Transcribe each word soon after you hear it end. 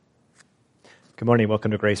Good morning. Welcome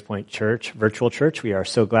to Grace Point Church, virtual church. We are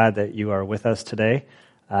so glad that you are with us today.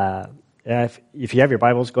 If you have your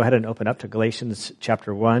Bibles, go ahead and open up to Galatians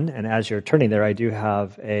chapter 1. And as you're turning there, I do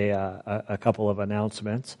have a couple of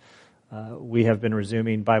announcements. We have been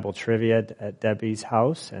resuming Bible trivia at Debbie's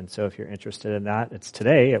house. And so if you're interested in that, it's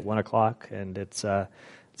today at 1 o'clock. And it sounds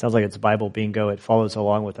like it's Bible bingo. It follows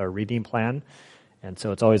along with our reading plan. And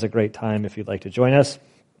so it's always a great time if you'd like to join us.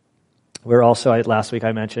 We're also, last week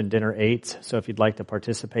I mentioned dinner 8s, so if you'd like to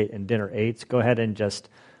participate in dinner 8s, go ahead and just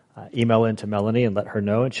email in to Melanie and let her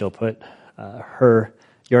know, and she'll put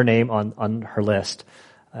your name on her list.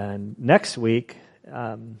 And next week,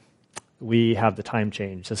 we have the time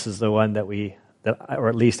change. This is the one or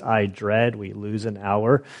at least I dread. We lose an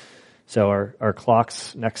hour. So our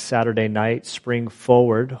clocks next Saturday night spring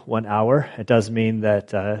forward 1 hour. It does mean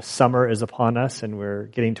that summer is upon us and we're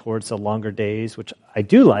getting towards the longer days, which I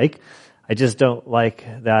do like. I just don't like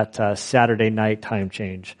that Saturday night time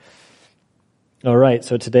change. All right,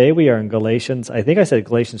 so today we are in Galatians. I think I said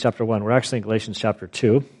Galatians chapter 1. We're actually in Galatians chapter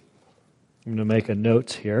 2. I'm going to make a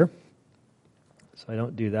note here so I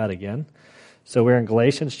don't do that again. So we're in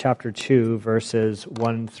Galatians chapter 2, verses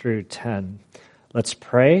 1 through 10. Let's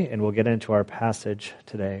pray, and we'll get into our passage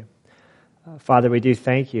today. Father, we do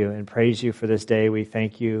thank you and praise you for this day. We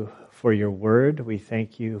thank you for your word. We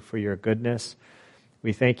thank you for your goodness.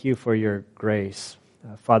 We thank you for your grace.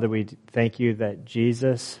 Father, we thank you that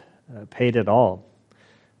Jesus paid it all.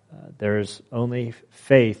 There's only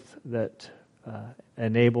faith that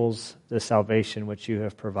enables the salvation which you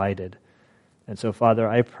have provided. And so, Father,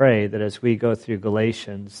 I pray that as we go through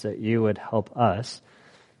Galatians, that you would help us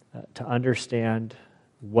to understand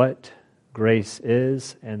what grace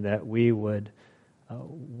is and that we would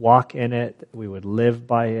walk in it, that we would live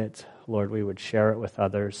by it. Lord, we would share it with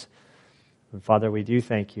others. And Father, we do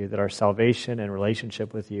thank you that our salvation and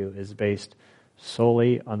relationship with you is based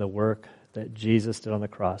solely on the work that Jesus did on the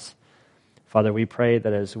cross. Father, we pray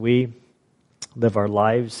that as we live our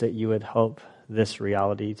lives, that you would help this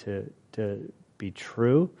reality to be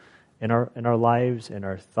true in our lives, in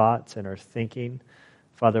our thoughts, in our thinking.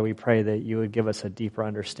 Father, we pray that you would give us a deeper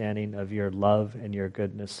understanding of your love and your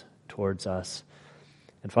goodness towards us.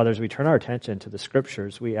 And Father, as we turn our attention to the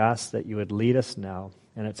Scriptures, we ask that you would lead us now.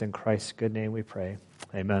 And it's in Christ's good name we pray.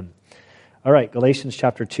 Amen. All right, Galatians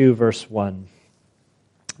chapter 2, verse 1.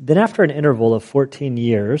 Then after an interval of 14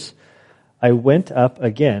 years, I went up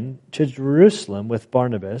again to Jerusalem with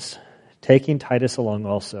Barnabas, taking Titus along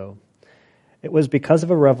also. It was because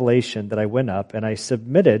of a revelation that I went up, and I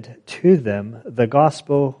submitted to them the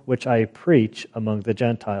gospel which I preach among the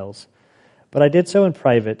Gentiles. But I did so in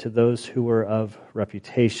private to those who were of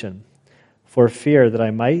reputation, for fear that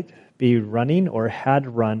I might be running or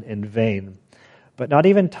had run in vain. But not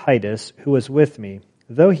even Titus, who was with me,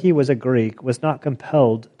 though he was a Greek, was not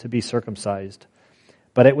compelled to be circumcised.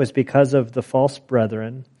 But it was because of the false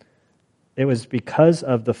brethren,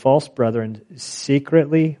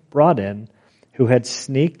 secretly brought in, who had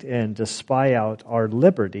sneaked in to spy out our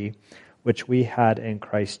liberty, which we had in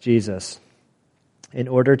Christ Jesus, in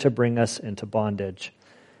order to bring us into bondage.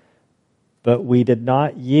 But we did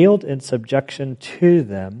not yield in subjection to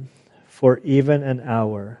them for even an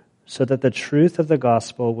hour, so that the truth of the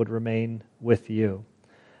gospel would remain with you.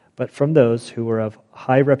 But from those who were of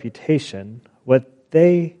high reputation, what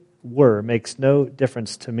they were makes no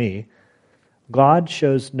difference to me. God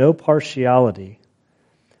shows no partiality.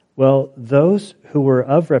 Well, those who were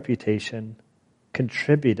of reputation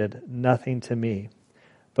contributed nothing to me.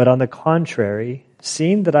 But on the contrary,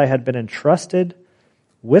 seeing that I had been entrusted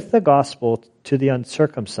with the gospel to the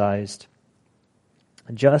uncircumcised,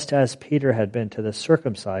 just as Peter had been to the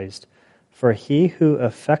circumcised, for he who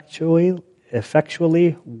effectually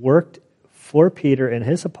worked for Peter in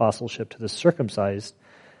his apostleship to the circumcised,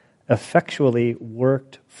 effectually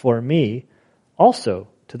worked for me also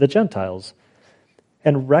to the Gentiles.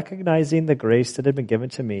 And recognizing the grace that had been given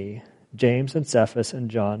to me, James and Cephas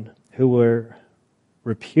and John, who were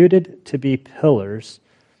reputed to be pillars,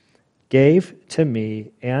 gave to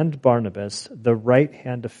me and Barnabas the right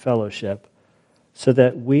hand of fellowship, so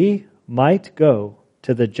that we might go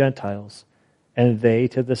to the Gentiles, and they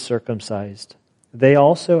to the circumcised. They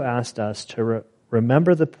also asked us to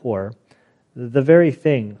remember the poor, the very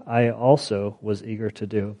thing I also was eager to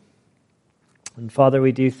do. And Father,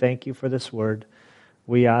 we do thank you for this word.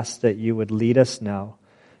 We ask that you would lead us now,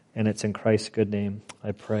 and it's in Christ's good name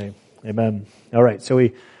I pray. Amen. All right, so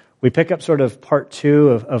we pick up sort of part 2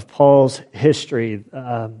 of Paul's history.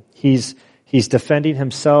 He's defending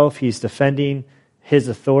himself. He's defending his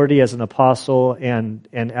authority as an apostle, and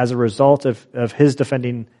as a result of his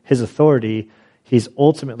defending his authority, he's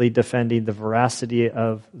ultimately defending the veracity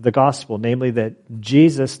of the gospel, namely that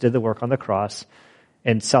Jesus did the work on the cross,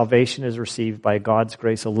 and salvation is received by God's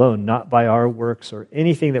grace alone, not by our works or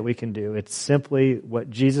anything that we can do. It's simply what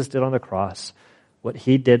Jesus did on the cross, what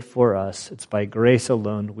he did for us. It's by grace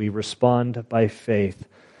alone. We respond by faith.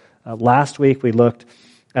 Last week we looked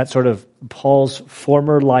at sort of Paul's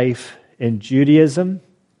former life in Judaism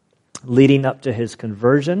leading up to his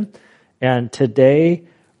conversion. And today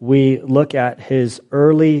we look at his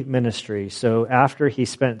early ministry. So after he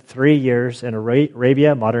spent 3 years in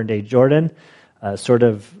Arabia, modern-day Jordan,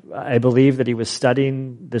 I believe that he was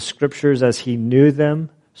studying the scriptures as he knew them,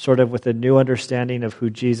 sort of with a new understanding of who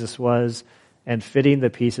Jesus was and fitting the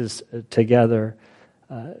pieces together.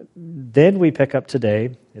 Then we pick up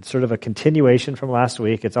today. It's sort of a continuation from last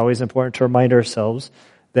week. It's always important to remind ourselves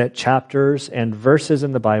that chapters and verses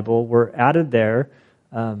in the Bible were added there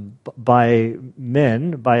by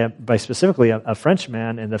men, by specifically a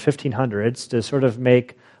Frenchman in the 1500s to sort of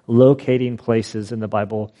make locating places in the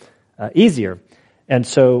Bible easier. And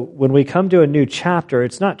so when we come to a new chapter,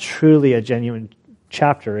 it's not truly a genuine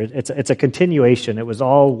chapter. It's a continuation. It was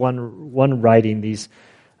all one writing, these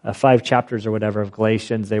 5 chapters or whatever of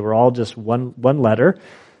Galatians. They were all just one letter.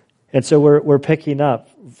 And so we're picking up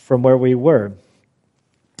from where we were.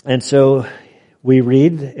 And so we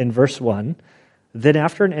read in verse 1, "Then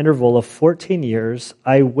after an interval of 14 years,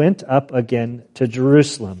 I went up again to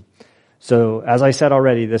Jerusalem." So as I said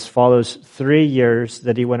already, this follows 3 years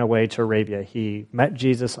that he went away to Arabia. He met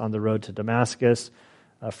Jesus on the road to Damascus.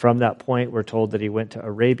 From that point, we're told that he went to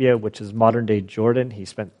Arabia, which is modern-day Jordan. He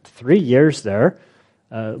spent 3 years there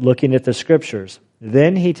looking at the scriptures.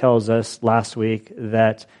 Then he tells us last week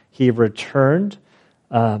that he returned.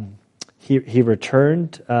 He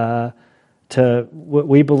returned to what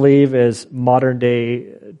we believe is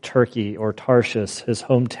modern-day Turkey or Tarshish, his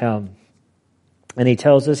hometown. And he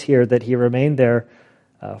tells us here that he remained there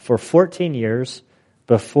for 14 years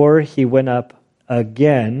before he went up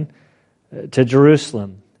again to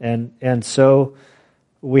Jerusalem. And so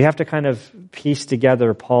we have to kind of piece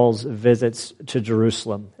together Paul's visits to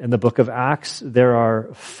Jerusalem. In the book of Acts, there are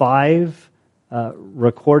 5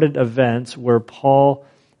 recorded events where Paul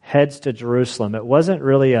heads to Jerusalem. It wasn't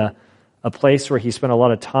really a place where he spent a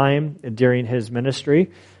lot of time during his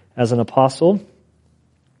ministry as an apostle.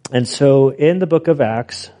 And so in the book of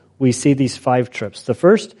Acts, we see these 5 trips. The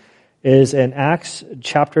first is in Acts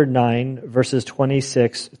chapter 9, verses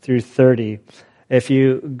 26 through 30. If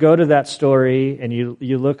you go to that story and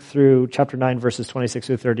you look through chapter 9, verses 26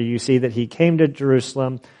 through 30, you see that he came to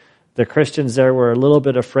Jerusalem. The Christians there were a little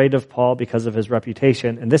bit afraid of Paul because of his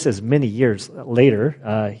reputation. And this is many years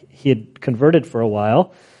later. He had converted for a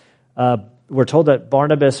while. We're told that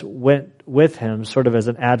Barnabas went with him sort of as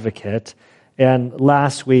an advocate. And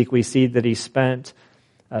last week we see that he spent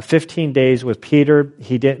 15 days with Peter.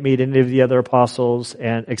 He didn't meet any of the other apostles,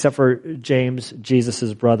 and except for James,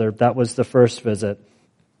 Jesus' brother. That was the first visit.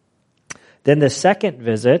 Then the second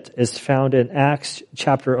visit is found in Acts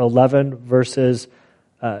chapter 11, verses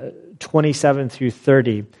 27 through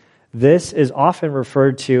 30. This is often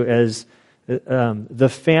referred to as the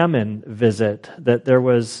famine visit, that there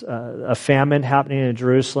was a famine happening in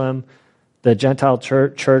Jerusalem. The Gentile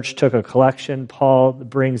church took a collection. Paul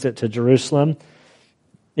brings it to Jerusalem.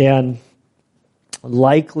 And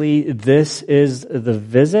likely this is the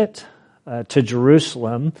visit to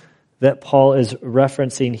Jerusalem that Paul is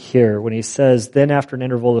referencing here when he says, "Then after an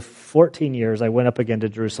interval of 14 years, I went up again to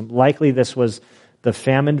Jerusalem." Likely this was the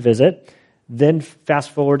famine visit. Then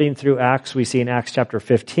fast forwarding through Acts, we see in Acts chapter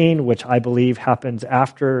 15, which I believe happens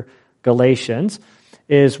after Galatians,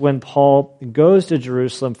 is when Paul goes to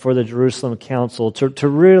Jerusalem for the Jerusalem Council to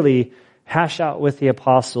really hash out with the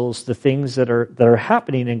apostles the things that are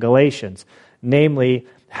happening in Galatians. Namely,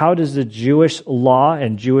 how does the Jewish law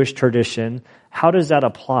and Jewish tradition, how does that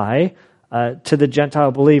apply to the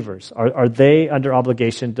Gentile believers? Are they under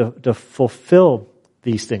obligation to fulfill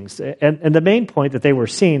these things? And the main point that they were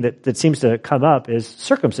seeing that seems to come up is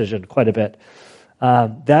circumcision quite a bit.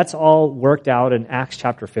 That's all worked out in Acts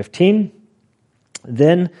chapter 15.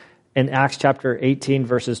 Then in Acts chapter 18,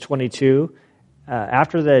 verses 22,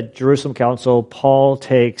 after the Jerusalem Council, Paul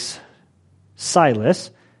takes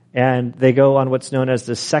Silas, and they go on what's known as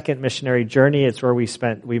the second missionary journey. It's where we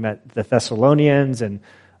met the Thessalonians and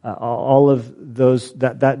all of those,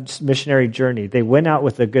 that missionary journey. They went out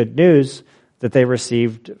with the good news that they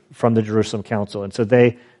received from the Jerusalem Council. And so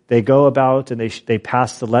they go about and they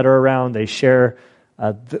pass the letter around. They share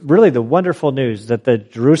really the wonderful news that the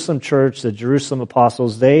Jerusalem church, the Jerusalem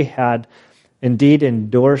apostles, they had indeed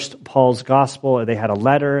endorsed Paul's gospel. They had a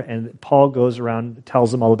letter, and Paul goes around,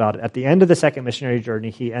 tells them all about it. At the end of the second missionary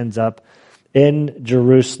journey, he ends up in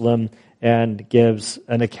Jerusalem and gives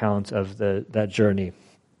an account of that journey.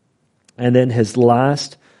 And then his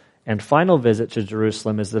last and final visit to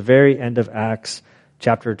Jerusalem is the very end of Acts,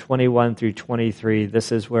 chapter 21 through 23.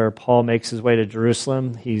 This is where Paul makes his way to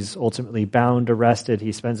Jerusalem. He's ultimately bound, arrested.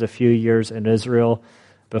 He spends a few years in Israel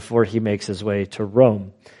before he makes his way to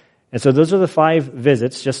Rome. And so those are the 5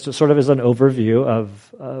 visits, just to, sort of as an overview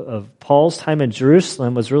of Paul's time in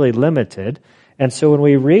Jerusalem was really limited. And so when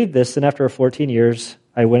we read this, then after 14 years,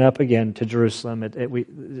 I went up again to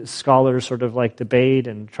Jerusalem. Scholars sort of like debate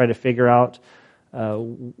and try to figure out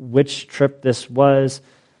which trip this was.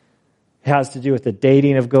 It has to do with the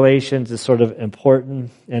dating of Galatians is sort of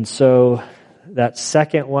important. And so that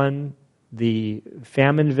second one, the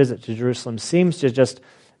famine visit to Jerusalem, seems to just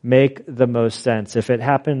make the most sense. If it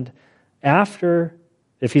happened after,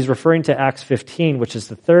 if he's referring to Acts 15, which is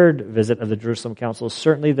the third visit of the Jerusalem Council,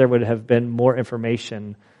 certainly there would have been more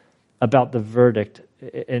information about the verdict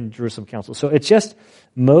in Jerusalem Council. So it's just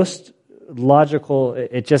most logical,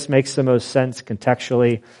 it just makes the most sense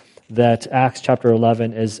contextually that Acts chapter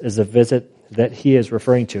 11 is a visit that he is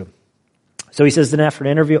referring to. So he says, then after an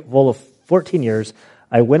interval of 14 years,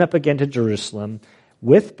 I went up again to Jerusalem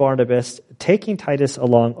with Barnabas, taking Titus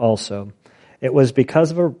along also. It was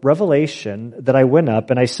because of a revelation that I went up,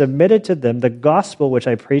 and I submitted to them the gospel which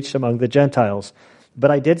I preached among the Gentiles. But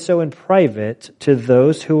I did so in private to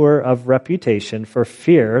those who were of reputation, for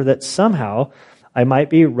fear that somehow I might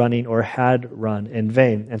be running or had run in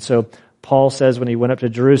vain. And so Paul says when he went up to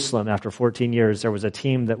Jerusalem after 14 years, there was a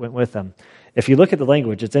team that went with him. If you look at the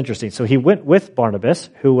language, it's interesting. So he went with Barnabas,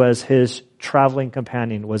 who was his traveling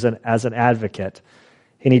companion, as an advocate.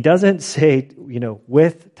 And he doesn't say,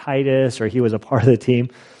 with Titus, or he was a part of the team.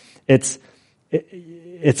 It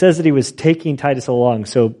says that he was taking Titus along.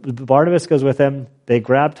 So Barnabas goes with him. They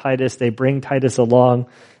grab Titus. They bring Titus along.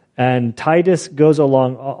 And Titus goes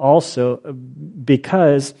along also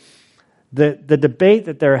because the debate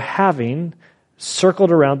that they're having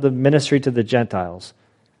circled around the ministry to the Gentiles.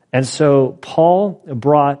 And so Paul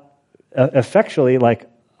brought effectually like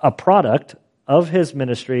a product of his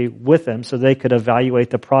ministry with him so they could evaluate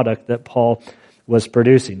the product that Paul was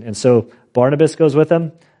producing. And so Barnabas goes with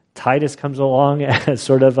him. Titus comes along as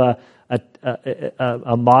sort of a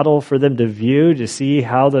model for them to view, to see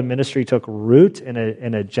how the ministry took root in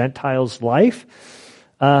a Gentile's life.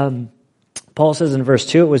 Paul says in verse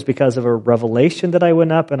 2, it was because of a revelation that I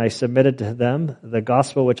went up and I submitted to them the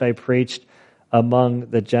gospel which I preached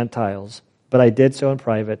among the Gentiles. But I did so in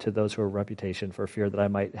private to those who were reputation, for fear that I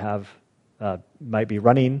might be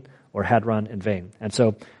running or had run in vain. And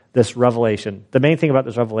so this revelation, the main thing about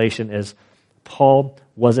this revelation is Paul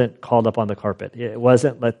wasn't called up on the carpet. It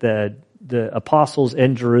wasn't like the apostles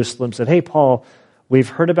in Jerusalem said, hey, Paul, we've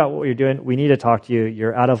heard about what you're doing. We need to talk to you.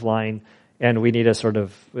 You're out of line, and we need to sort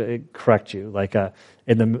of correct you. Like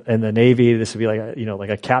in the Navy, this would be like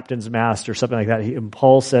a captain's mast or something like that. And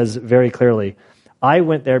Paul says very clearly, I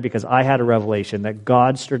went there because I had a revelation that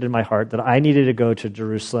God stirred in my heart that I needed to go to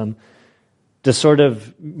Jerusalem to sort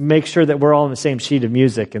of make sure that we're all on the same sheet of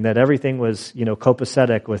music and that everything was,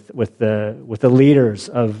 copacetic with the leaders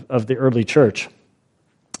of the early church.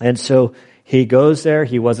 And so he goes there.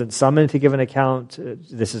 He wasn't summoned to give an account.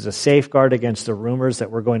 This is a safeguard against the rumors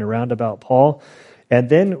that were going around about Paul. And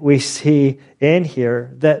then we see in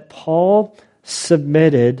here that Paul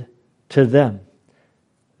submitted to them.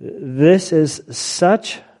 This is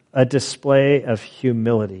such a display of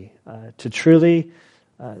humility to truly,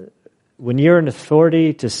 when you're an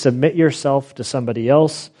authority, to submit yourself to somebody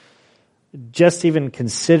else. Just even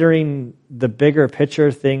considering the bigger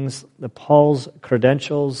picture things, Paul's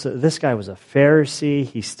credentials. This guy was a Pharisee.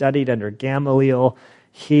 He studied under Gamaliel.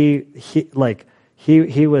 He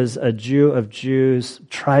was a Jew of Jews,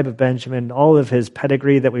 tribe of Benjamin. All of his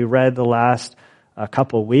pedigree that we read the last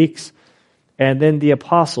couple weeks. And then the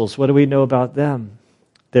apostles, what do we know about them?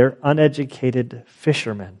 They're uneducated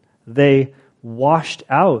fishermen. They washed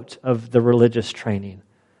out of the religious training.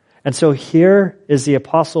 And so here is the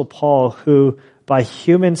Apostle Paul, who by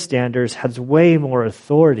human standards has way more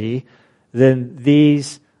authority than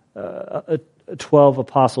these 12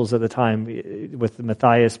 apostles at the time, with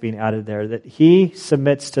Matthias being added there, that he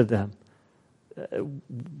submits to them.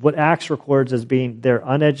 What Acts records as being they're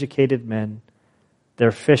uneducated men,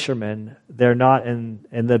 they're fishermen, they're not in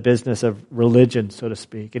the business of religion, so to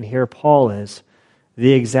speak. And here Paul is,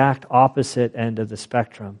 the exact opposite end of the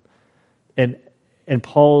spectrum. And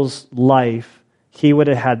Paul's life he would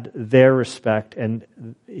have had their respect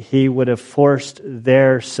and he would have forced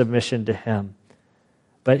their submission to him.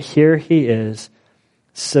 But here he is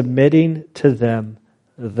submitting to them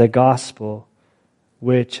the gospel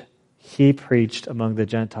which he preached among the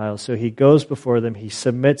Gentiles. So he goes before them, he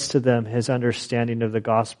submits to them his understanding of the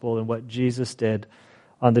gospel and what Jesus did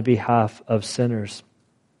on the behalf of sinners.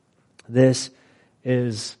 This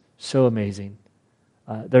is so amazing.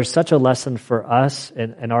 There's such a lesson for us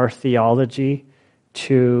in our theology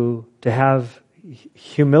to have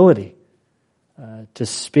humility, to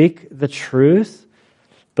speak the truth,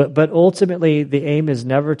 but ultimately the aim is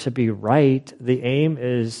never to be right. The aim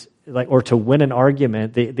is or to win an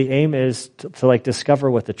argument. The aim is to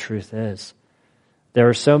discover what the truth is. There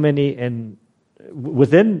are so many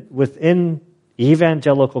within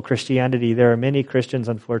evangelical Christianity. There are many Christians,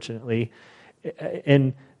 unfortunately,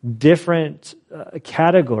 in different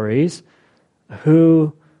categories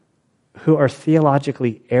who are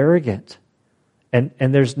theologically arrogant. And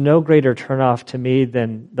there's no greater turnoff to me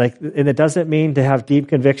than, and it doesn't mean to have deep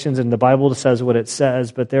convictions and the Bible says what it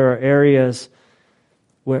says, but there are areas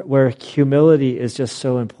where humility is just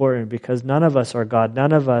so important because none of us are God.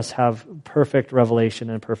 None of us have perfect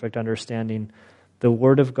revelation and perfect understanding. The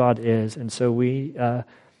Word of God is. And so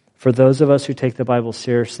for those of us who take the Bible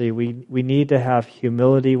seriously, we need to have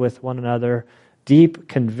humility with one another, deep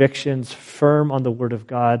convictions, firm on the Word of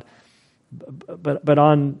God, but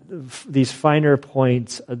on these finer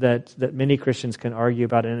points that many Christians can argue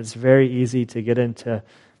about, and it's very easy to get into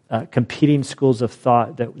competing schools of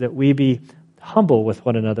thought, that we be humble with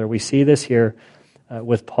one another. We see this here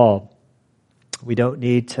with Paul. We don't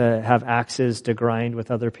need to have axes to grind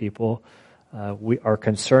with other people. Our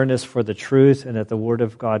concern is for the truth and that the Word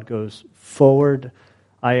of God goes forward.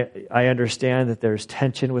 I understand that there's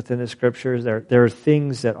tension within the Scriptures. There are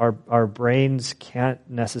things that our brains can't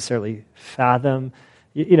necessarily fathom.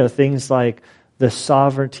 Things like the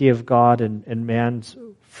sovereignty of God and man's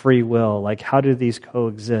free will. Like, how do these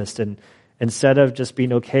coexist? And instead of just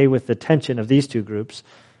being okay with the tension of these two groups,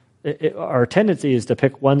 our tendency is to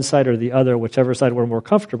pick one side or the other, whichever side we're more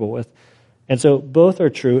comfortable with. And so both are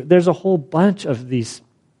true. There's a whole bunch of these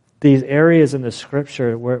areas in the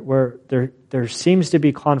Scripture where there seems to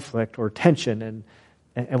be conflict or tension,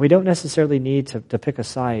 and we don't necessarily need to pick a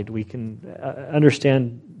side. We can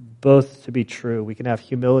understand both to be true. We can have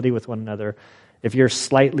humility with one another. If you're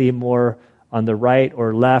slightly more on the right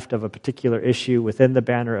or left of a particular issue within the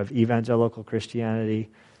banner of evangelical Christianity,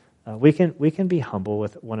 we can be humble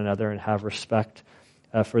with one another and have respect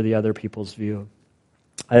for the other people's view.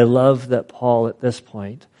 I love that Paul, at this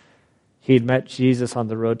point, he'd met Jesus on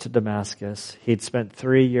the road to Damascus. He'd spent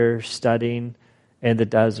 3 years studying in the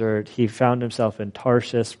desert. He found himself in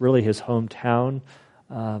Tarshish, really his hometown,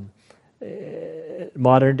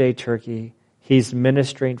 modern-day Turkey. He's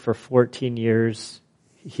ministering for 14 years.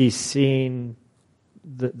 He's seeing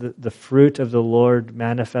the fruit of the Lord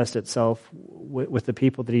manifest itself with the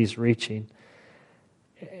people that he's reaching.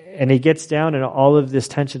 And he gets down in all of this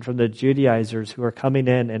tension from the Judaizers who are coming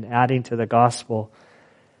in and adding to the gospel.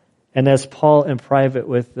 And as Paul in private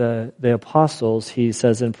with the apostles, he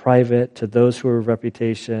says in private to those who are of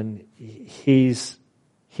reputation, he's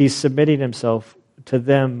submitting himself to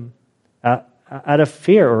them out of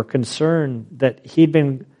fear or concern that he'd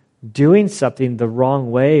been doing something the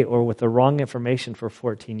wrong way or with the wrong information for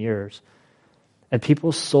 14 years. And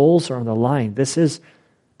people's souls are on the line. These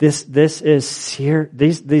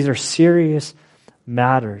are serious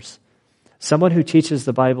matters. Someone who teaches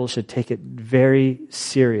the Bible should take it very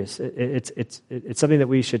serious. It's something that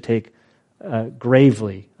we should take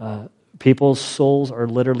gravely. People's souls are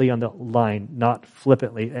literally on the line, not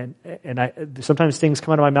flippantly. And sometimes things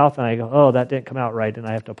come out of my mouth and I go, oh, that didn't come out right, and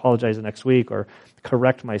I have to apologize the next week or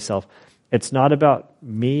correct myself. It's not about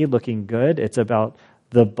me looking good. It's about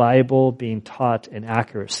the Bible being taught in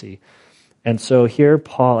accuracy. And so here,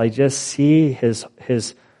 Paul, I just see his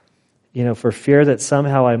for fear that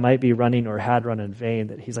somehow I might be running or had run in vain,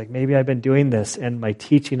 that he's like, maybe I've been doing this and my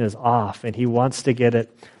teaching is off, and he wants to get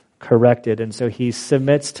it corrected. And so he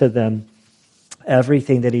submits to them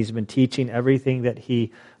everything that he's been teaching, everything that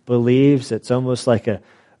he believes. It's almost like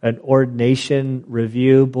an ordination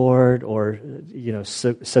review board, or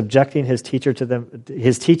subjecting his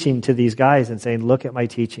teaching to these guys and saying, look at my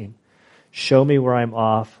teaching, show me where I'm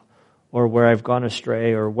off, or where I've gone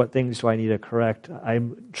astray, or what things do I need to correct.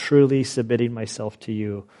 I'm truly submitting myself to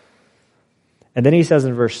you. And then he says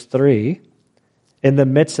in verse 3, in the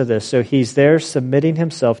midst of this, so he's there submitting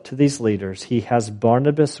himself to these leaders. He has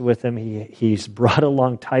Barnabas with him. He's brought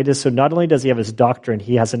along Titus. So not only does he have his doctrine,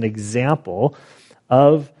 he has an example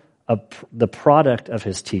of the product of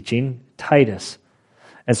his teaching, Titus.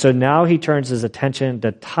 And so now he turns his attention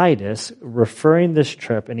to Titus, referring this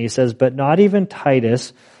trip, and he says, but not even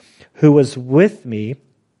Titus, who was with me,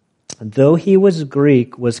 though he was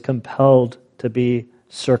Greek, was compelled to be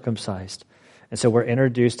circumcised. And so we're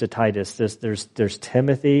introduced to Titus. There's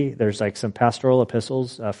Timothy. There's like some pastoral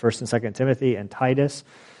epistles, 1st and 2nd Timothy and Titus.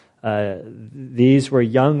 These were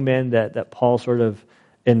young men that Paul sort of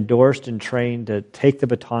endorsed and trained to take the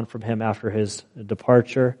baton from him after his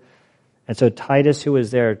departure. And so Titus, who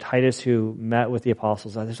was there, Titus who met with the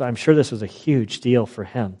apostles, I'm sure this was a huge deal for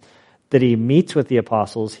him, that he meets with the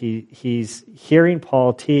apostles. He's hearing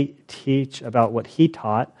Paul teach about what he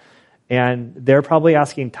taught, and they're probably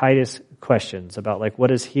asking Titus questions about like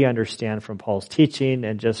what does he understand from Paul's teaching,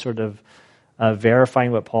 and just sort of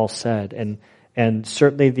verifying what Paul said. And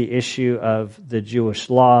certainly the issue of the Jewish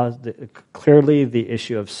law, clearly the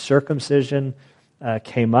issue of circumcision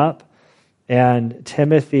came up. And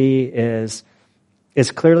Timothy is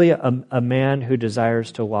clearly a man who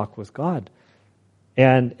desires to walk with God.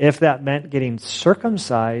 And if that meant getting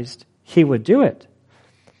circumcised, he would do it.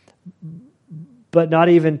 But not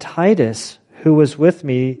even Titus, who was with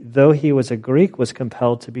me, though he was a Greek, was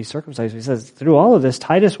compelled to be circumcised. He says, through all of this,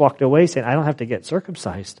 Titus walked away saying, I don't have to get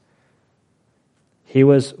circumcised. He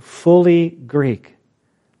was fully Greek.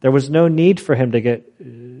 There was no need for him to get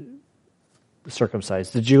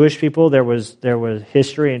circumcised. The Jewish people, there was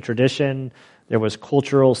history and tradition. There was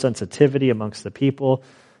cultural sensitivity amongst the people.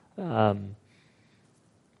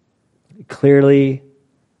 Clearly,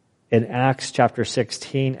 in Acts chapter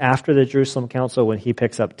 16, after the Jerusalem Council, when he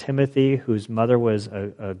picks up Timothy, whose mother was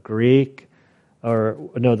a Greek, I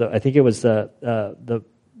think it was the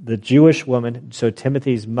Jewish woman. So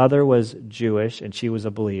Timothy's mother was Jewish, and she was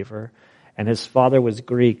a believer, and his father was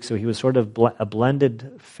Greek, so he was sort of a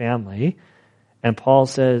blended family. And Paul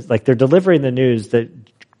says, like, they're delivering the news that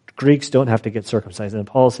Greeks don't have to get circumcised. And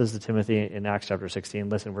Paul says to Timothy in Acts chapter 16,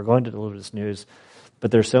 listen, we're going to deliver this news, but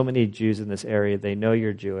there's so many Jews in this area. They know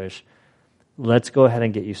you're Jewish. Let's go ahead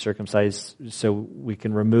and get you circumcised so we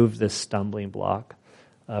can remove this stumbling block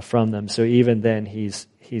from them. So even then, he's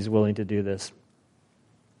willing to do this.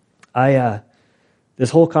 This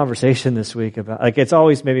whole conversation this week about, like, it's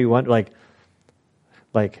always made me wonder,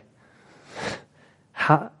 like,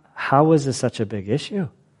 how is this such a big issue?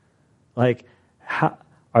 Like, how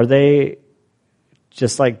are they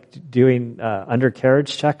just like doing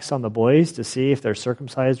undercarriage checks on the boys to see if they're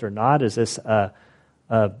circumcised or not? Is this like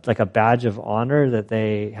a badge of honor that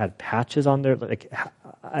they had patches on their? Like,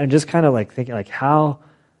 I'm just kind of like thinking, like, how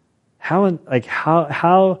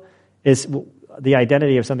is the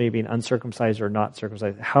identity of somebody being uncircumcised or not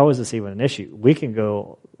circumcised? How is this even an issue? We can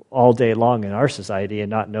go all day long in our society and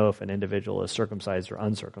not know if an individual is circumcised or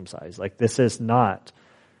uncircumcised. Like, this is not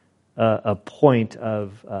a point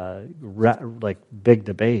of like big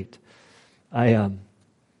debate. At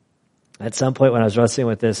some point when I was wrestling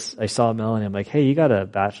with this, I saw Melanie. I'm like, hey, you got a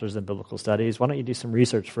bachelor's in biblical studies. Why don't you do some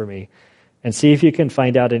research for me and see if you can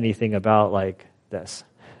find out anything about like this?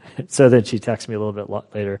 So then she texted me a little bit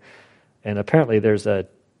later, and apparently there's a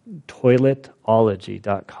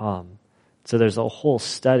toiletology.com. So there's a whole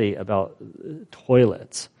study about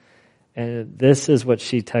toilets. And this is what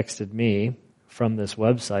she texted me from this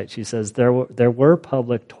website. She says, there were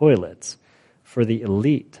public toilets for the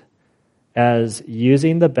elite, as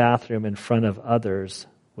using the bathroom in front of others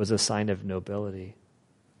was a sign of nobility.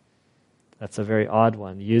 That's a very odd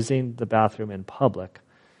one, using the bathroom in public.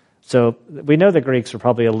 So we know the Greeks were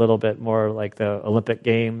probably a little bit more like the Olympic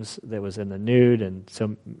Games that was in the nude, and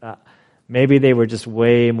so maybe they were just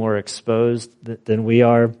way more exposed than we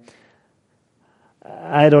are.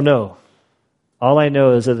 I don't know. All I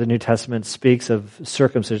know is that the New Testament speaks of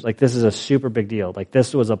circumcision. Like, this is a super big deal. Like,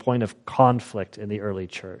 this was a point of conflict in the early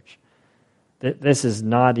church. This is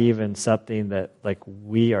not even something that, like,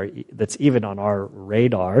 that's even on our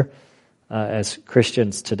radar as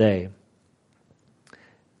Christians today.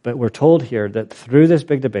 But we're told here that through this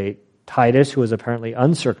big debate, Titus, who was apparently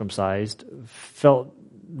uncircumcised, felt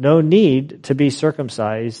no need to be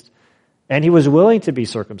circumcised, and he was willing to be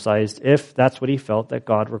circumcised if that's what he felt that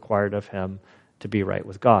God required of him to be right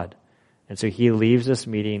with God. And so he leaves this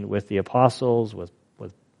meeting with the apostles, with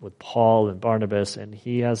Paul and Barnabas, and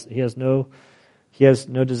he has no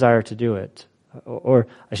desire to do it. Or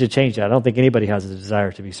I should change that. I don't think anybody has a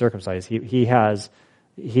desire to be circumcised.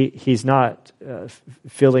 He's not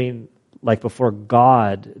feeling like before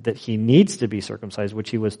God that he needs to be circumcised, which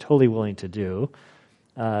he was totally willing to do.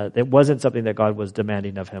 It wasn't something that God was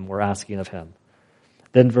demanding of him or asking of him.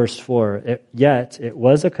 Then verse 4, yet it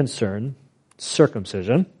was a concern,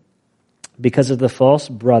 circumcision, because of the false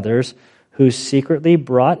brothers who secretly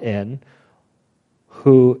brought in,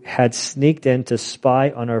 who had sneaked in to spy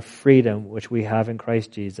on our freedom, which we have in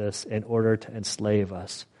Christ Jesus, in order to enslave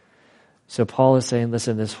us. So Paul is saying,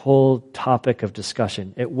 listen, this whole topic of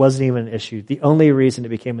discussion, it wasn't even an issue. The only reason it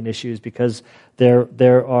became an issue is because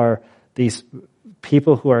there are these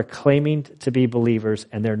people who are claiming to be believers,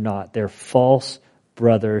 and they're not. They're false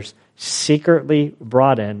brothers, secretly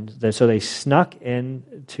brought in. So they snuck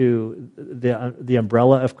into the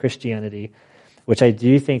umbrella of Christianity, which I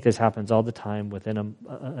do think this happens all the time within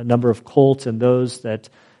a number of cults and those that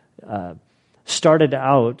started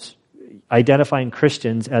out identifying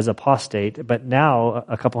Christians as apostate, but now,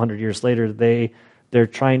 a couple hundred years later, they're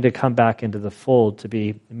trying to come back into the fold to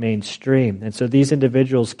be mainstream. And so these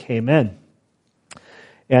individuals came in,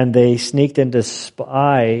 and they sneaked in to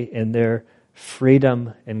spy in their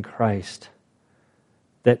freedom in Christ.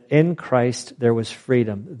 That in Christ there was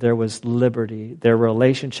freedom, there was liberty, their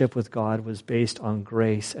relationship with God was based on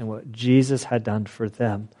grace and what Jesus had done for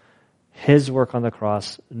them. His work on the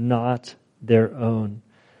cross, not their own.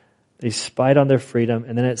 They spied on their freedom,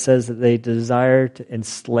 and then it says that they desired to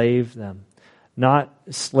enslave them. Not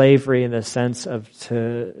slavery in the sense of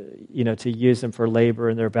to use them for labor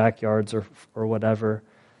in their backyards or whatever,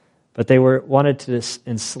 but they wanted to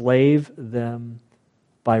enslave them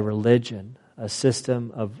by religion, a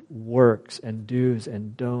system of works and do's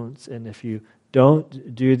and don'ts. And if you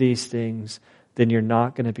don't do these things, then you're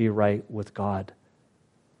not going to be right with God.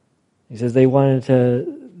 He says they want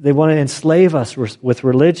to enslave us with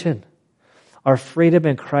religion. Our freedom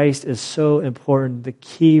in Christ is so important. The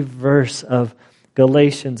key verse of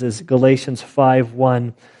Galatians is Galatians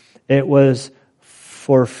 5:1. It was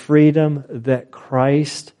for freedom that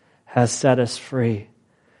Christ has set us free.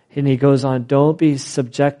 And he goes on, don't be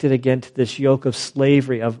subjected again to this yoke of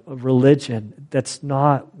slavery, of religion. That's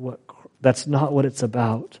not what it's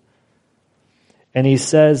about. And he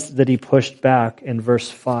says that he pushed back in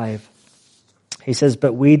verse 5. He says,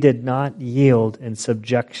 but we did not yield in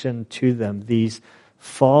subjection to them. These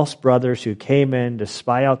false brothers who came in to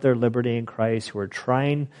spy out their liberty in Christ, who were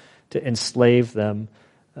trying to enslave them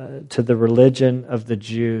to the religion of the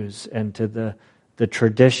Jews and to the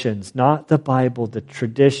traditions, not the Bible, the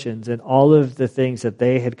traditions and all of the things that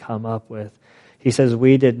they had come up with. He says,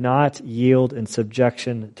 we did not yield in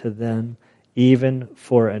subjection to them even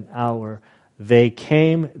for an hour. They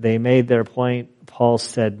came, they made their point. Paul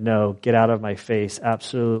said, no, get out of my face.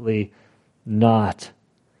 Absolutely not.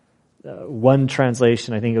 One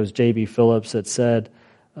translation, I think it was J.B. Phillips, that said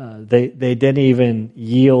they didn't even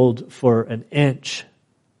yield for an inch.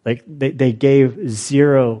 Like they gave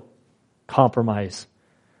zero compromise.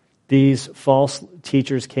 These false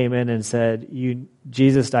teachers came in and said,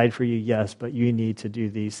 Jesus died for you, yes, but you need to do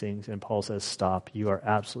these things. And Paul says, stop, you are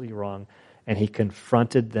absolutely wrong. And he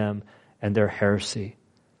confronted them and their heresy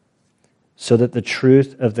so that the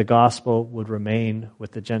truth of the gospel would remain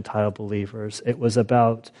with the Gentile believers. It was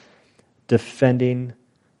about defending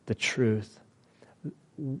the truth.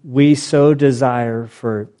 We so desire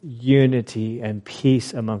for unity and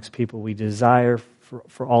peace amongst people. We desire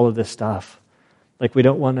for all of this stuff. Like, we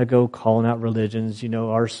don't want to go calling out religions.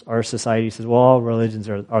 Our society says, well, all religions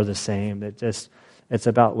are the same. It's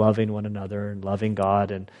about loving one another and loving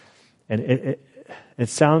God. And it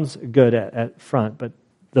sounds good at front, but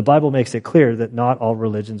the Bible makes it clear that not all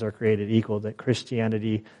religions are created equal, that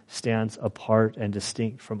Christianity stands apart and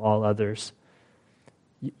distinct from all others.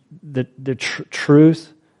 The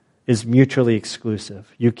truth is mutually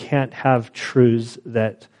exclusive. You can't have truths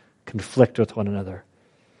that conflict with one another.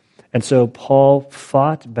 And so Paul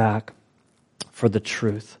fought back for the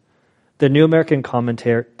truth. The New American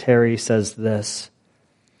Commentary says this: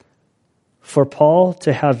 for Paul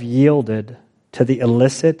to have yielded to the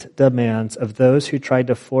illicit demands of those who tried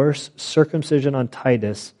to force circumcision on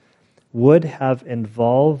Titus would have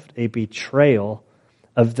involved a betrayal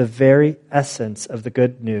of the very essence of the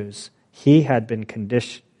good news he had been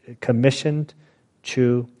commissioned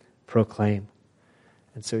to proclaim.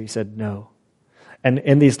 And so he said no. And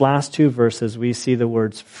in these last two verses, we see the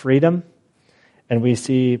words freedom and we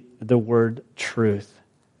see the word truth.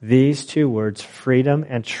 These two words, freedom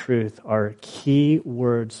and truth, are key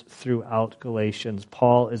words throughout Galatians.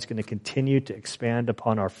 Paul is going to continue to expand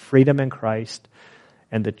upon our freedom in Christ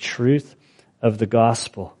and the truth of the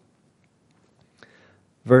gospel.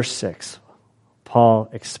 Verse 6, Paul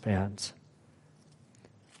expands.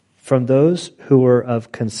 From those who were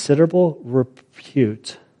of considerable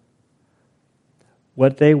repute,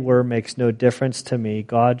 what they were makes no difference to me.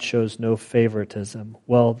 God shows no favoritism.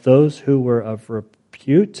 Well, those who were of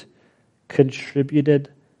repute contributed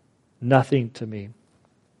nothing to me.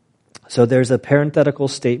 So there's a parenthetical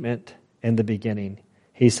statement in the beginning.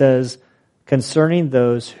 He says, concerning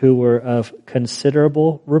those who were of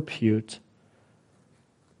considerable repute,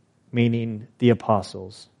 meaning the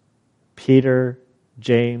apostles, Peter,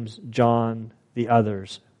 James, John, the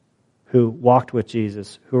others who walked with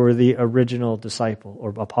Jesus, who were the original disciple or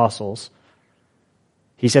apostles.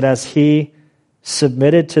 He said, as he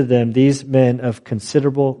submitted to them, these men of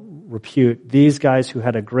considerable repute, these guys who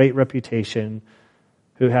had a great reputation,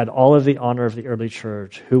 who had all of the honor of the early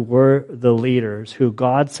church, who were the leaders, who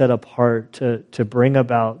God set apart to bring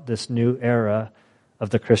about this new era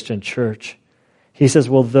of the Christian church. He says,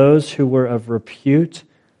 well, those who were of repute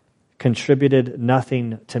contributed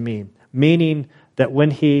nothing to me. Meaning that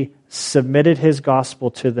when he submitted his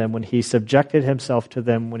gospel to them, when he subjected himself to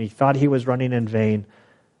them, when he thought he was running in vain,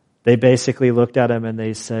 they basically looked at him and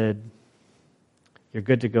they said, you're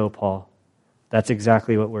good to go, Paul. That's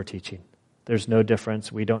exactly what we're teaching. There's no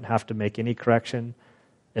difference. We don't have to make any correction.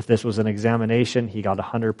 If this was an examination, he got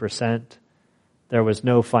 100%. There was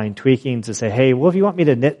no fine tweaking to say, hey, well, if you want me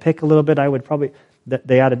to nitpick a little bit, I would probably...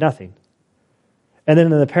 They added nothing. And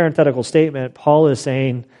then in the parenthetical statement, Paul is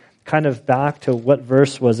saying, kind of back to what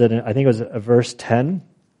verse was it? I think it was verse 10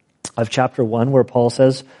 of chapter 1, where Paul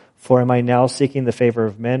says, for am I now seeking the favor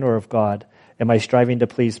of men or of God? Am I striving to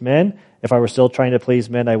please men? If I were still trying to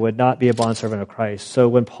please men, I would not be a bondservant of Christ. So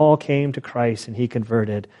when Paul came to Christ and he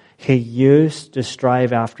converted, he used to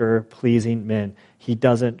strive after pleasing men. He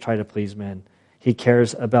doesn't try to please men. He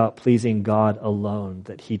cares about pleasing God alone,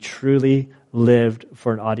 that he truly lived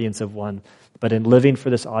for an audience of one. But in living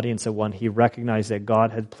for this audience of one, he recognized that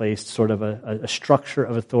God had placed sort of a structure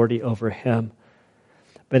of authority over him.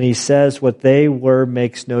 But he says, what they were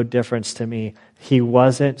makes no difference to me. He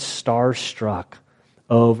wasn't starstruck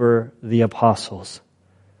over the apostles.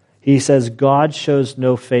 He says, God shows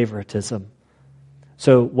no favoritism.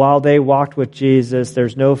 So while they walked with Jesus,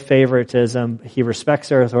 there's no favoritism. He respects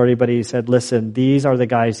their authority, but he said, listen, these are the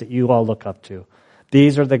guys that you all look up to.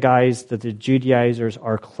 These are the guys that the Judaizers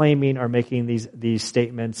are claiming are making these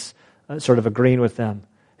statements, sort of agreeing with them.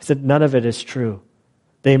 He said, none of it is true.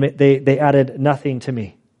 They added nothing to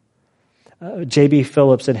me. J.B.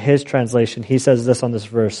 Phillips, in his translation, he says this on this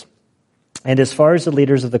verse. And as far as the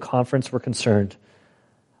leaders of the conference were concerned,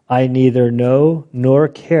 I neither know nor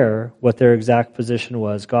care what their exact position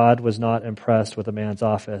was. God was not impressed with a man's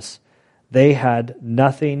office. They had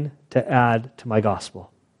nothing to add to my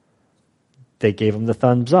gospel. They gave him the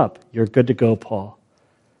thumbs up. You're good to go, Paul.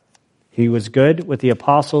 He was good with the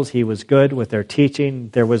apostles. He was good with their teaching.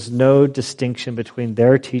 There was no distinction between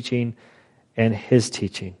their teaching and his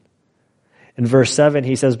teaching. In verse 7,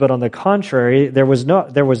 he says, but on the contrary, there was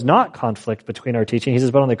not conflict between our teaching. He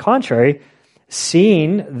says, but on the contrary,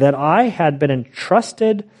 seeing that I had been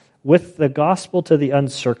entrusted with the gospel to the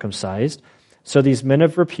uncircumcised, so these men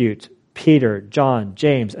of repute, Peter, John,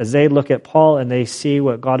 James, as they look at Paul and they see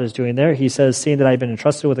what God is doing there, he says, seeing that I've been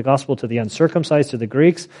entrusted with the gospel to the uncircumcised, to the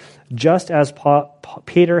Greeks, just as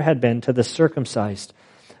Peter had been to the circumcised.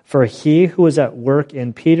 For he who was at work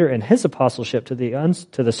in Peter and his apostleship to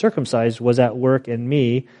the circumcised was at work in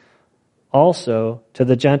me also to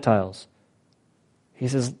the Gentiles. He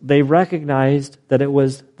says they recognized that it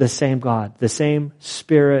was the same God, the same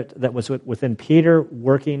Spirit that was within Peter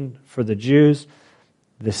working for the Jews.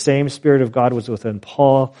 The same Spirit of God was within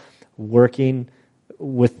Paul working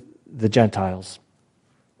with the Gentiles.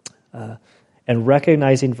 And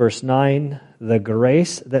recognizing verse 9, the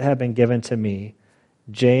grace that had been given to me,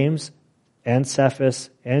 James and Cephas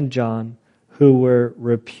and John, who were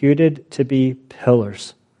reputed to be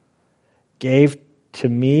pillars, gave to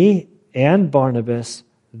me and Barnabas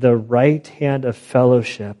the right hand of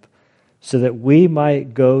fellowship so that we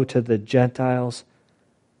might go to the Gentiles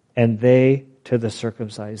and they to the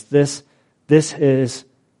circumcised. This is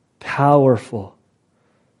powerful.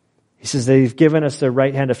 He says they've given us the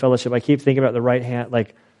right hand of fellowship. I keep thinking about the right hand,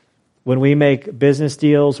 like when we make business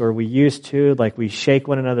deals, or we used to, like we shake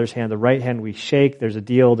one another's hand. The right hand we shake, there's a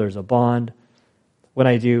deal, there's a bond. When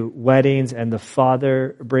I do weddings and the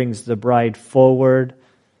father brings the bride forward,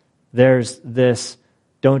 there's this,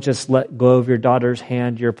 don't just let go of your daughter's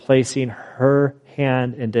hand. You're placing her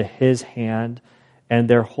hand into his hand, and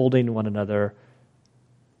they're holding one another.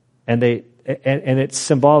 And it's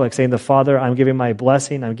symbolic, saying, the Father, I'm giving my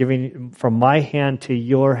blessing. I'm giving from my hand to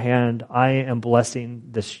your hand. I am blessing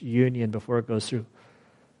this union before it goes through.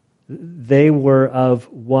 They were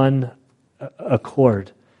of one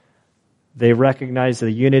accord. They recognized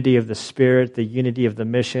the unity of the Spirit, the unity of the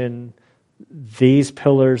mission. These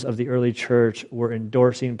pillars of the early church were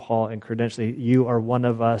endorsing Paul and credentialing, you are one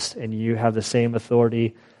of us and you have the same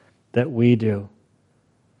authority that we do.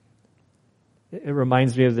 It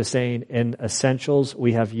reminds me of the saying, in essentials,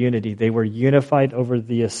 we have unity. They were unified over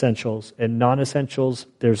the essentials. In non-essentials,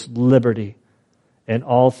 there's liberty. In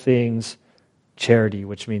all things, charity,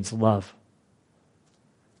 which means love.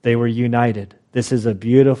 They were united. This is a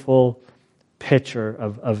beautiful picture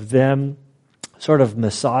of them sort of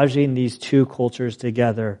massaging these two cultures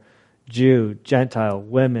together. Jew, Gentile,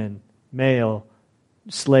 women, male,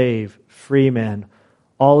 slave, free man.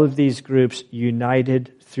 All of these groups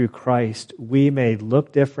united through Christ. We may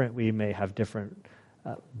look different. We may have different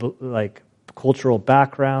cultural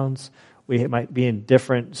backgrounds. We might be in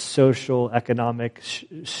different social, economic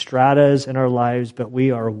stratas in our lives, but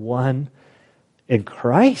we are one in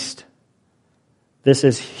Christ. This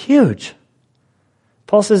is huge.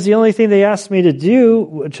 Paul says the only thing they asked me to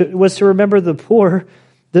do was to remember the poor,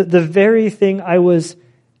 the very thing I was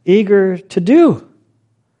eager to do.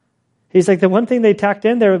 He's like, the one thing they tacked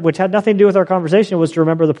in there, which had nothing to do with our conversation, was to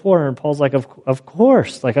remember the poor. And Paul's like, of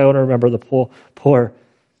course. Like, I want to remember the poor.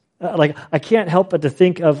 I can't help but to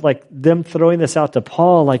think of them throwing this out to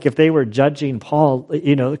Paul, like if they were judging Paul,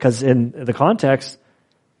 because in the context,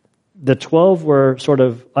 the 12 were sort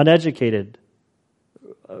of uneducated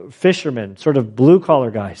fishermen, sort of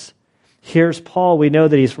blue-collar guys. Here's Paul. We know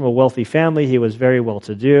that he's from a wealthy family. He was very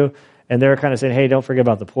well-to-do. And they're kind of saying, hey, don't forget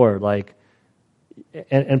about the poor.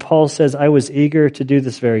 And Paul says, I was eager to do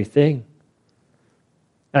this very thing.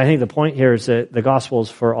 And I think the point here is that the gospel is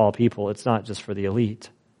for all people. It's not just for the elite.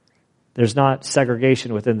 There's not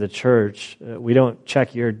segregation within the church. We don't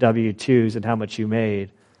check your W-2s and how much you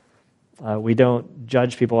made. We don't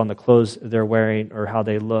judge people on the clothes they're wearing or how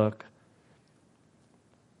they look.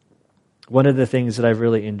 One of the things that I've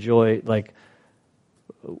really enjoyed,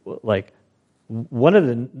 one of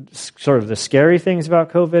the sort of the scary things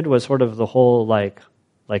about COVID was sort of the whole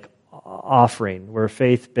offering. We're a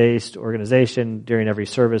faith-based organization. During every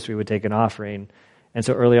service, we would take an offering. And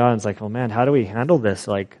so early on, it's like, oh man, how do we handle this?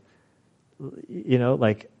 How,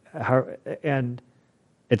 and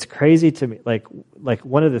it's crazy to me.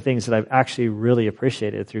 One of the things that I've actually really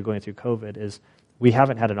appreciated through going through COVID is we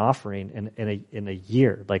haven't had an offering in a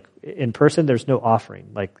year. In person, there's no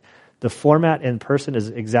offering. The format in person is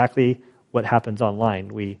exactly what happens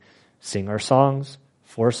online. We sing our songs,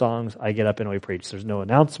 4 songs, I get up and we preach. There's no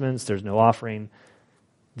announcements, there's no offering.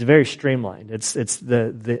 It's very streamlined. It's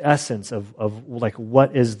the essence of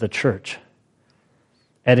what is the church.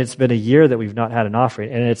 And it's been a year that we've not had an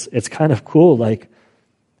offering. And it's kind of cool.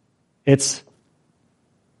 It's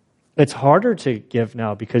harder to give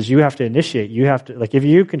now because you have to initiate. You have to, if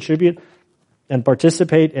you contribute and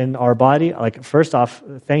participate in our body, first off,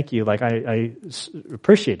 thank you. I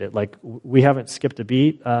appreciate it. We haven't skipped a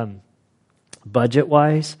beat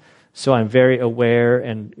budget-wise, so I'm very aware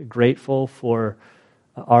and grateful for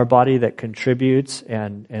our body that contributes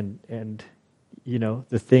and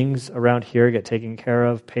the things around here get taken care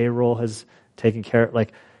of. Payroll has taken care of,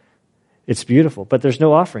 it's beautiful, but there's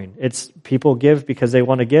no offering. It's people give because they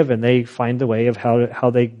want to give, and they find the way of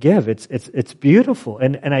how they give. It's beautiful,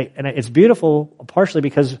 and it's beautiful partially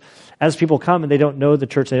because as people come and they don't know the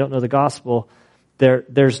church, they don't know the gospel.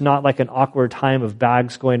 There's not an awkward time of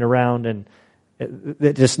bags going around, and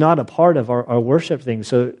it's not a part of our worship thing.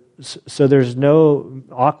 So there's no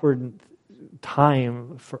awkward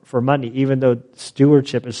time for money, even though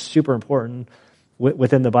stewardship is super important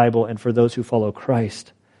within the Bible and for those who follow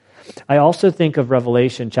Christ. I also think of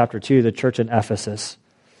Revelation chapter 2, the church in Ephesus,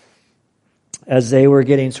 as they were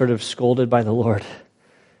getting sort of scolded by the Lord.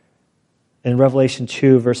 In Revelation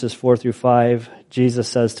 2, verses 4 through 5, Jesus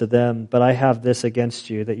says to them, "But I have this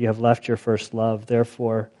against you, that you have left your first love.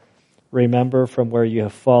 Therefore, remember from where you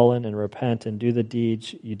have fallen and repent and do the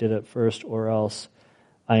deeds you did at first, or else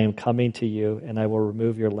I am coming to you, and I will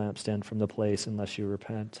remove your lampstand from the place unless you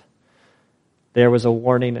repent." There was a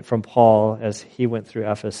warning from Paul as he went through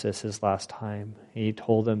Ephesus his last time. He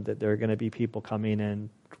told them that there are going to be people coming in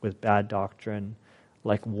with bad doctrine,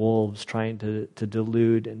 like wolves trying to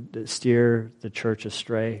delude and to steer the church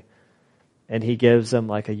astray. And he gives them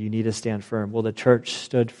you need to stand firm. Well, the church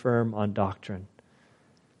stood firm on doctrine.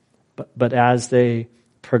 But as they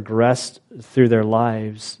progressed through their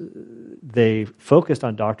lives, they focused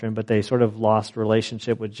on doctrine, but they sort of lost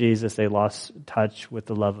relationship with Jesus. They lost touch with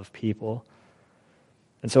the love of people.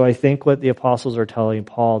 And so I think what the apostles are telling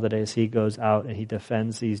Paul, that as he goes out and he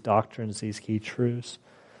defends these doctrines, these key truths,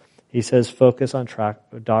 he says focus on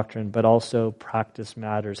doctrine, but also practice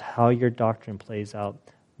matters. How your doctrine plays out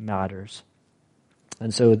matters.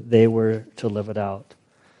 And so they were to live it out.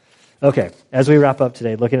 Okay, as we wrap up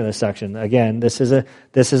today, looking at this section, again, this is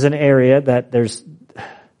an area that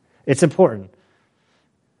it's important.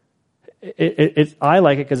 I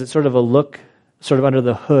like it because it's sort of a look sort of under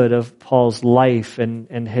the hood of Paul's life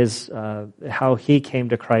and his how he came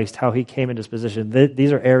to Christ, how he came into his position.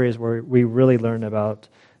 These are areas where we really learn about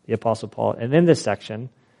the Apostle Paul. And in this section,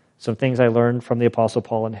 some things I learned from the Apostle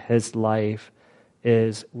Paul in his life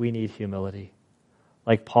is we need humility.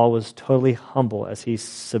 Like Paul was totally humble as he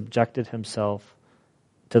subjected himself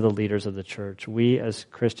to the leaders of the church. We as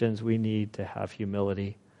Christians, we need to have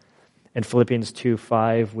humility. In Philippians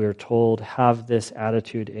 2:5, we're told, have this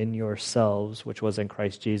attitude in yourselves, which was in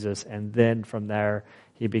Christ Jesus. And then from there,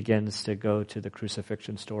 he begins to go to the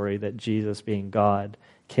crucifixion story that Jesus, being God,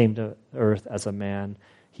 came to earth as a man.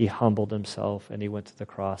 He humbled himself and he went to the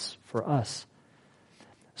cross for us.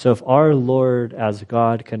 So if our Lord as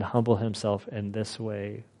God can humble himself in this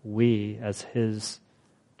way, we as his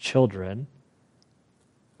children,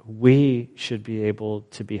 we should be able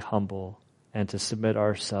to be humble and to submit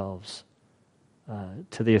ourselves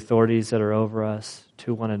to the authorities that are over us,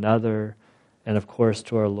 to one another, and of course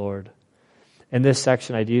to our Lord. In this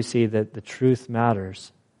section, I do see that the truth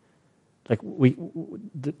matters. Like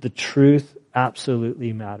the truth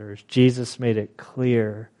absolutely matters. Jesus made it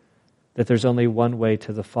clear that there's only one way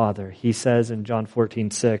to the Father. He says in John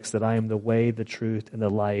 14:6 that I am the way, the truth, and the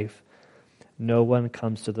life. No one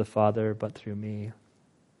comes to the Father but through me.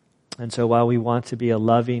 And so while we want to be a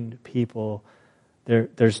loving people,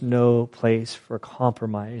 there's no place for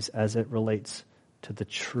compromise as it relates to the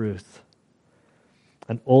truth.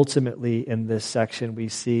 And ultimately in this section, we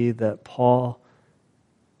see that Paul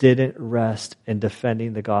didn't rest in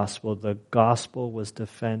defending the gospel. The gospel was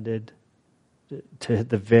defended to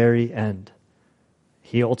the very end.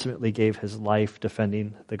 He ultimately gave his life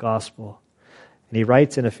defending the gospel. And he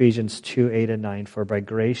writes in Ephesians 2:8 and 9, for by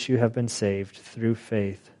grace you have been saved through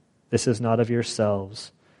faith. This is not of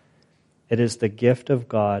yourselves. It is the gift of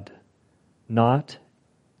God, not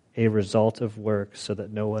a result of works, so that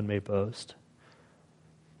no one may boast.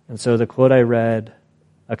 And so the quote I read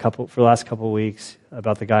for the last couple of weeks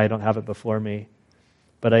about the guy, I don't have it before me,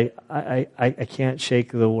 but I can't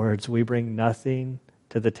shake the words, we bring nothing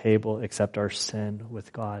to the table except our sin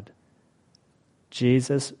with God.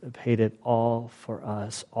 Jesus paid it all for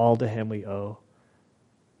us. All to him we owe.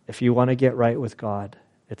 If you want to get right with God,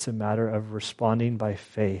 it's a matter of responding by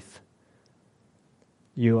faith.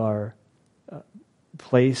 You are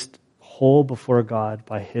placed whole before God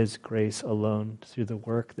by his grace alone through the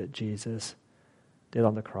work that Jesus did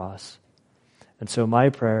on the cross. And so my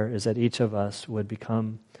prayer is that each of us would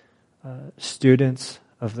become students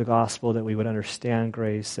of the gospel, that we would understand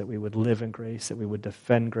grace, that we would live in grace, that we would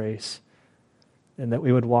defend grace, and that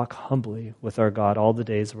we would walk humbly with our God all the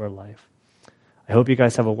days of our life. I hope you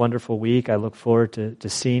guys have a wonderful week. I look forward to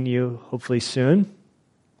seeing you hopefully soon.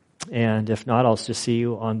 And if not, I'll just see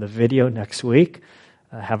you on the video next week.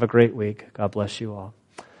 Have a great week. God bless you all.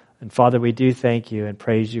 And Father, we do thank you and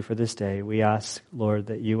praise you for this day. We ask, Lord,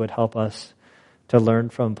 that you would help us to learn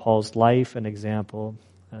from Paul's life and example,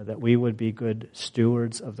 that we would be good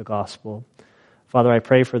stewards of the gospel. Father, I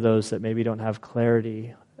pray for those that maybe don't have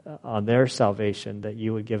clarity on their salvation, that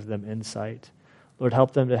you would give them insight. Lord,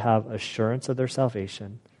 help them to have assurance of their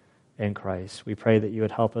salvation in Christ. We pray that you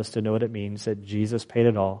would help us to know what it means that Jesus paid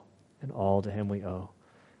it all, and all to him we owe.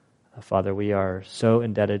 Father, we are so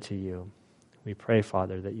indebted to you. We pray,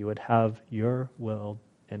 Father, that you would have your will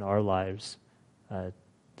in our lives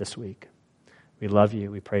this week. We love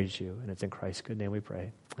you, we praise you, and it's in Christ's good name we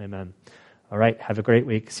pray. Amen. All right, have a great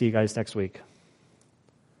week. See you guys next week.